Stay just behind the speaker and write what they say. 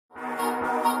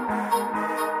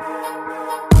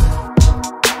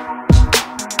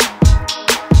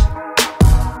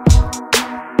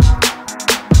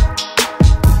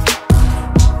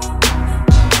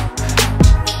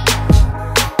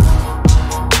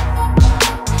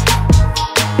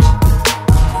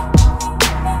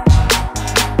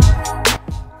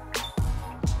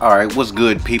Alright, what's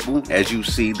good, people? As you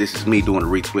see, this is me doing a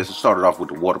retwist. I started off with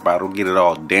the water bottle, get it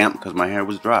all damp because my hair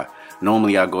was dry.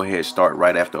 Normally I go ahead and start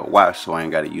right after a wash, so I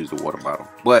ain't got to use the water bottle.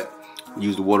 But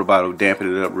use the water bottle,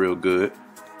 dampen it up real good.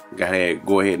 Go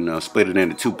ahead and split it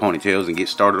into 2 ponytails and get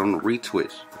started on the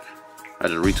retwist. I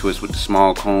just retwist with the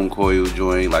small comb coil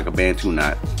joint like a Bantu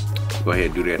knot. Go ahead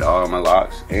and do that to all my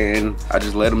locks, and I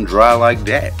just let them dry like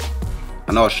that.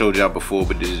 I know I showed y'all before,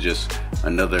 but this is just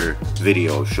another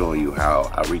video showing you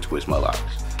how I retwist my locks.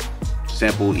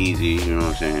 Simple, easy, you know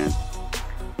what I'm saying?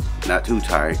 Not too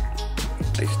tight.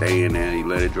 They stay in there, you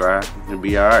let it dry, it'll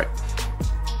be alright.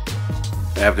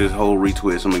 After this whole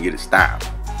retwist, I'm gonna get it styled.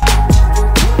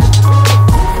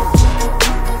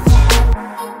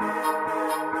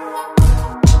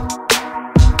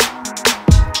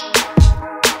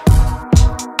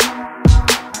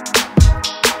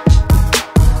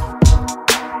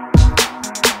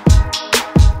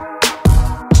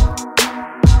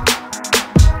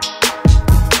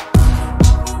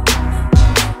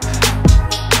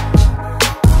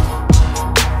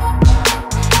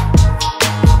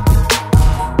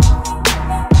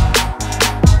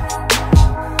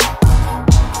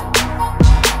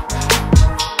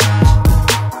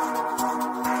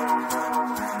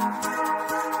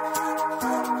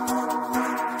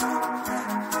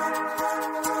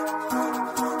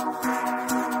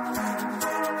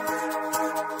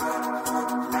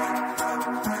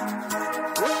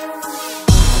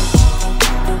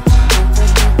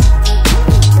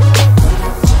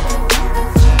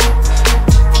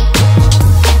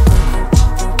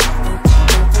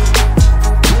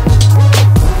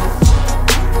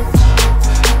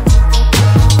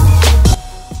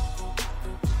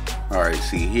 Alright,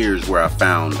 see, here's where I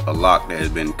found a lock that has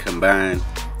been combined,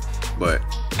 but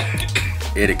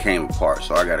it came apart.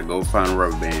 So I gotta go find a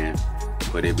rubber band,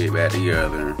 put it back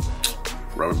together,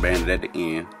 rubber band it at the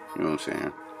end, you know what I'm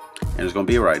saying? And it's gonna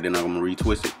be alright. Then I'm gonna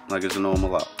retwist it like it's a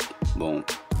normal lock. Boom.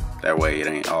 That way it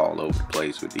ain't all over the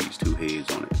place with these 2 heads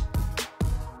on it.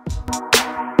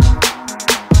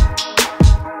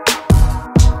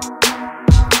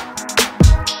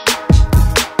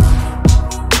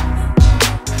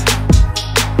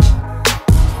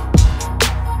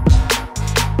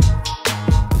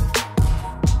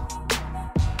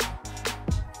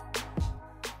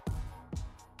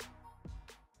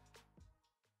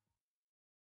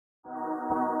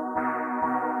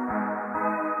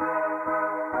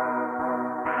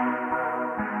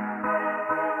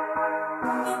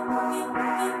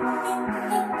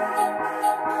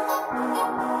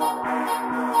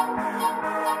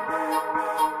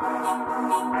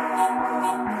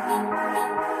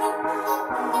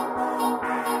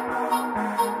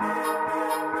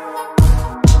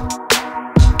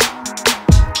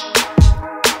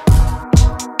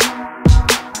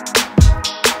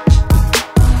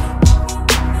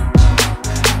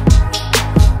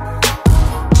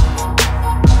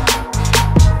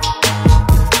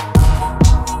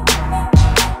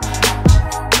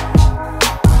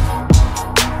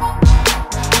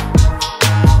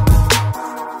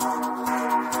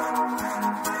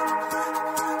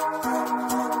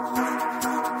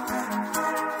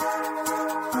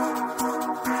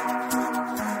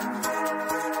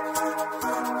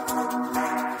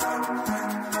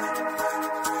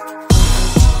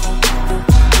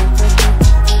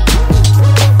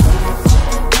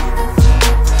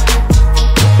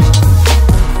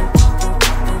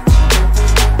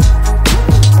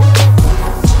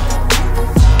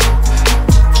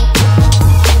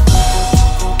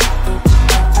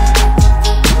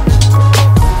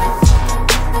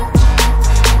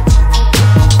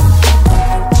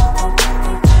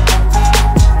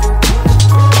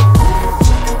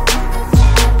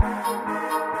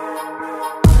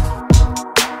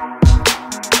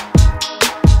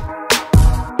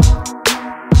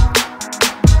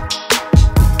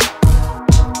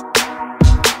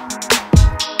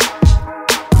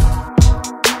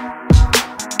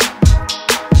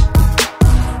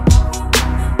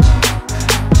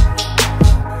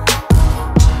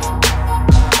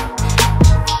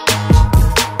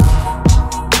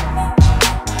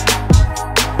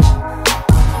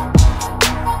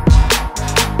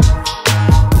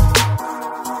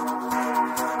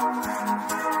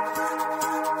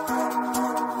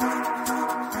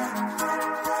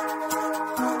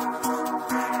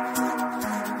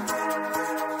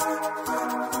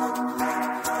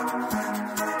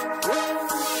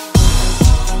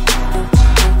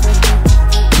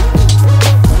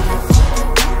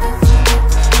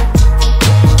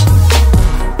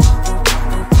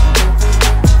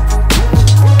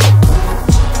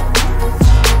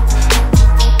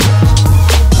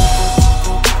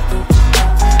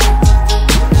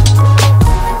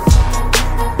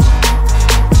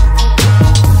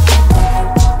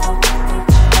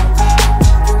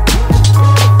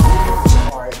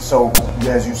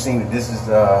 seen it. This is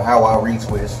how I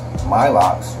retwist my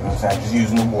locks. You know what I'm saying? Just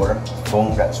using the water.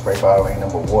 Boom, got the spray bottle, ain't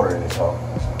number water in it. So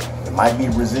it might be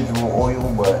residual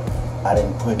oil, but I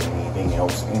didn't put anything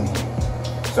else in here.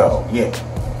 So yeah.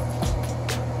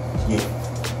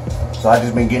 So I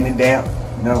just been getting it damp.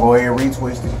 Now go ahead and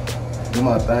retwist it. Do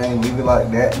my thing, leave it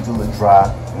like that until it dry.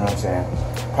 You know what I'm saying?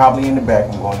 Probably in the back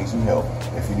I'm gonna need some help.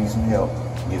 If you need some help,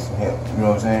 get some help. You know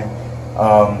what I'm saying?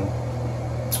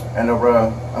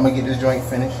 I'm gonna get this joint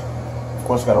finished. Of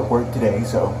course, gotta work today,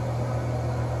 so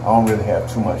I don't really have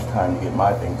too much time to get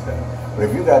my things done. But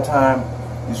if you got time,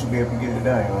 you should be able to get it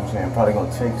done. You know what I'm saying? Probably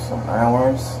gonna take some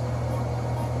hours.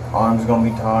 Arms gonna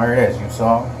be tired, as you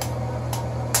saw.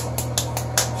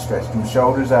 Stretch them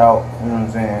shoulders out. You know what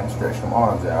I'm saying? Stretch them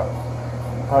arms out.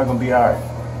 Probably gonna be alright.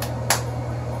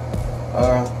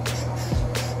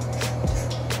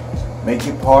 Make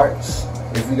your parts.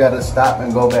 If you gotta stop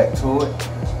and go back to it,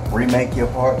 remake your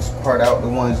parts, part out the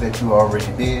ones that you already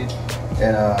did,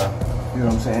 and you know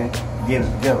what I'm saying, get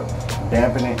it together,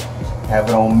 dampen it, have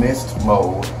it on mist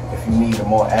mode. If you need a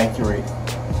more accurate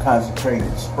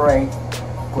concentrated spray,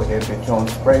 put that bitch on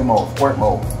spray mode, squirt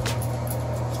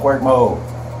mode.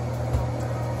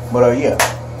 But yeah,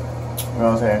 you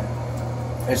know what I'm saying,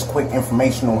 it's quick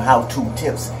informational how-to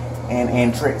tips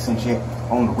and tricks and shit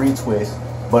on the retwist.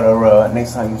 But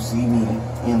next time you see me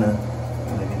in a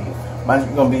video, mine's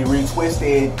gonna be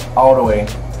retwisted all the way.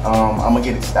 I'm gonna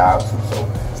get it styled too, so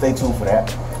stay tuned for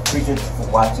that. Appreciate you for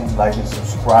watching, liking,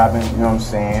 subscribing, you know what I'm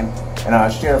saying,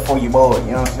 and share it for your boy,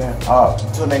 you know what I'm saying.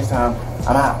 Until next time,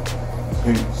 I'm out.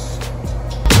 Peace.